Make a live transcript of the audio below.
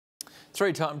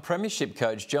Three-time premiership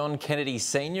coach John Kennedy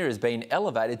Sr. has been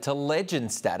elevated to legend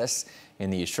status in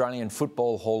the Australian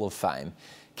Football Hall of Fame.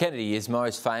 Kennedy is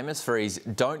most famous for his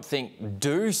 "Don't Think,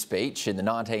 Do" speech in the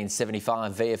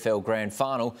 1975 VFL Grand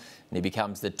Final, and he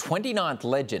becomes the 29th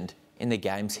legend in the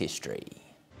game's history.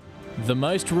 The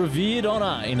most revered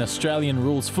honour in Australian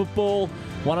rules football,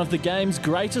 one of the game's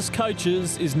greatest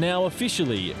coaches is now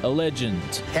officially a legend.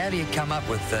 How do you come up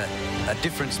with a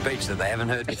different speech that they haven't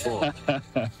heard before?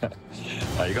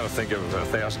 You've got to think of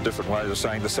 1,000 different ways of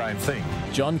saying the same thing.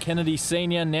 John Kennedy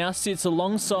Sr. now sits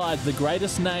alongside the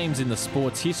greatest names in the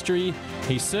sport's history.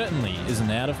 He certainly isn't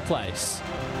out of place.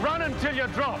 Run until you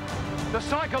drop. The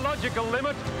psychological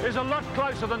limit is a lot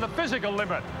closer than the physical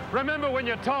limit. Remember, when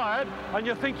you're tired and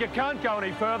you think you can't go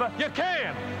any further, you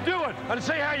can. Do it and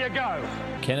see how you go.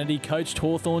 Kennedy coached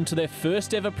Hawthorn to their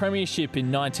first ever premiership in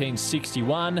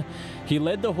 1961. He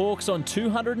led the Hawks on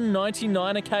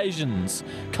 299 occasions,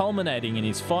 culminating in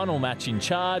his final match in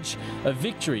charge, a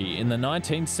victory in the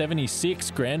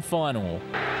 1976 Grand Final.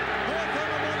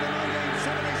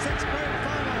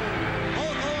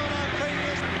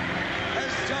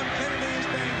 Here's John Kennedy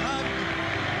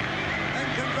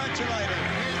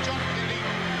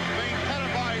being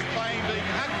patted by his plane, being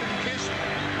hugged and kissed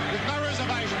with no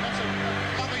reservation. That's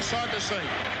a lovely sight to see.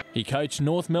 He coached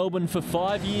North Melbourne for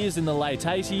 5 years in the late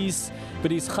 80s,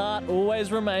 but his heart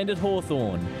always remained at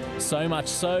Hawthorn. So much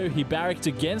so, he barracked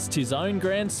against his own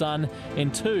grandson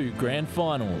in 2 grand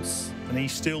finals. And he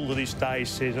still, to this day,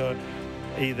 says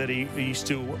that he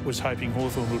still was hoping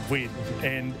Hawthorn would win,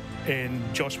 and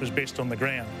Josh was best on the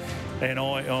ground. And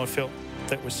I felt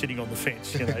that was sitting on the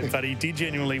fence, you know. But he did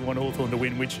genuinely want Hawthorn to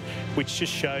win, which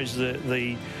just shows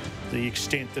the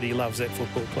extent that he loves that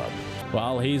football club.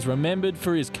 While he's remembered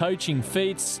for his coaching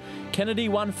feats, Kennedy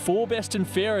won 4 best and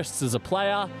fairests as a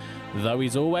player, though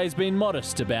he's always been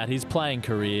modest about his playing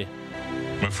career.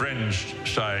 My friends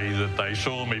say that they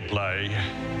saw me play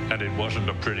and it wasn't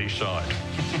a pretty sight.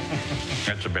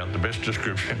 That's about the best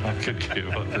description I could give,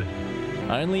 I think.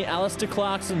 Only Alistair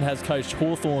Clarkson has coached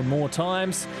Hawthorn more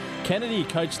times. Kennedy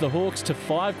coached the Hawks to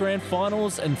 5 grand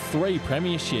finals and 3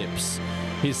 premierships.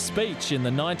 His speech in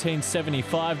the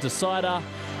 1975 decider,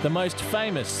 the most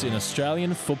famous in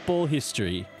Australian football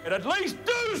history. And at least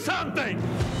do something!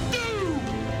 Do!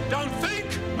 Don't think,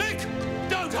 Mick!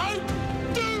 Don't hope!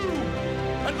 Do!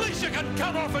 At least you can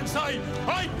come off and say,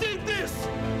 I did this!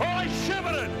 Or I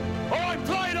shivered it! Or I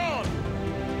played on!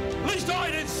 At least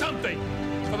I did something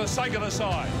for the sake of the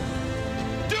side.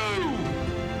 Do!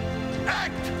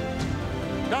 Act!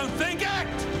 Don't think,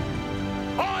 act!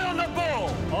 Eye on the ball!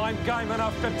 I'm game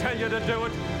enough to tell you to do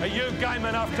it. Are you game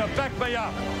enough to back me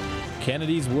up?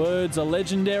 Kennedy's words are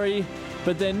legendary,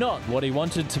 but they're not what he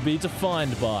wanted to be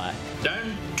defined by.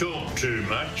 Don't talk too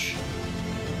much.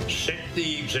 Set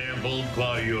the example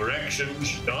by your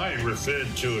actions. I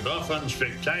referred to it often,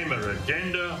 spectator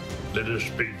agenda. Let us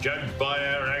be judged by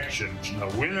our actions. A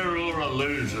winner or a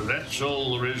loser, that's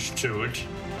all there is to it.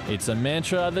 It's a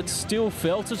mantra that's still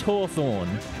felt at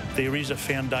Hawthorn. There is a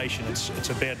foundation. It's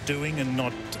about doing and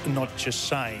not just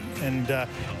saying, and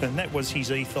that was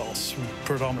his ethos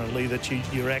predominantly. That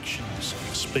your actions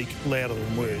speak louder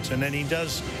than words, and then he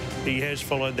has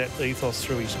followed that ethos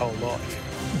through his whole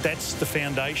life. That's the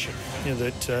foundation, you know,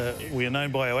 that we are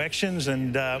known by our actions,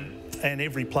 and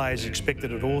every player is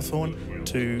expected at Hawthorn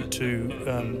to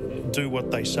do what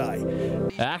they say.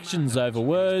 Actions over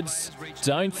words.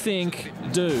 Don't think,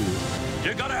 do.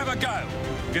 You've got to have a go.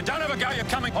 If you don't have a go, you're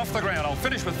coming off the ground. I'll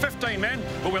finish with 15 men,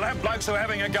 but we'll have blokes who are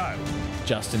having a go.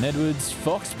 Justin Edwards,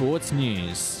 Fox Sports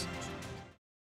News.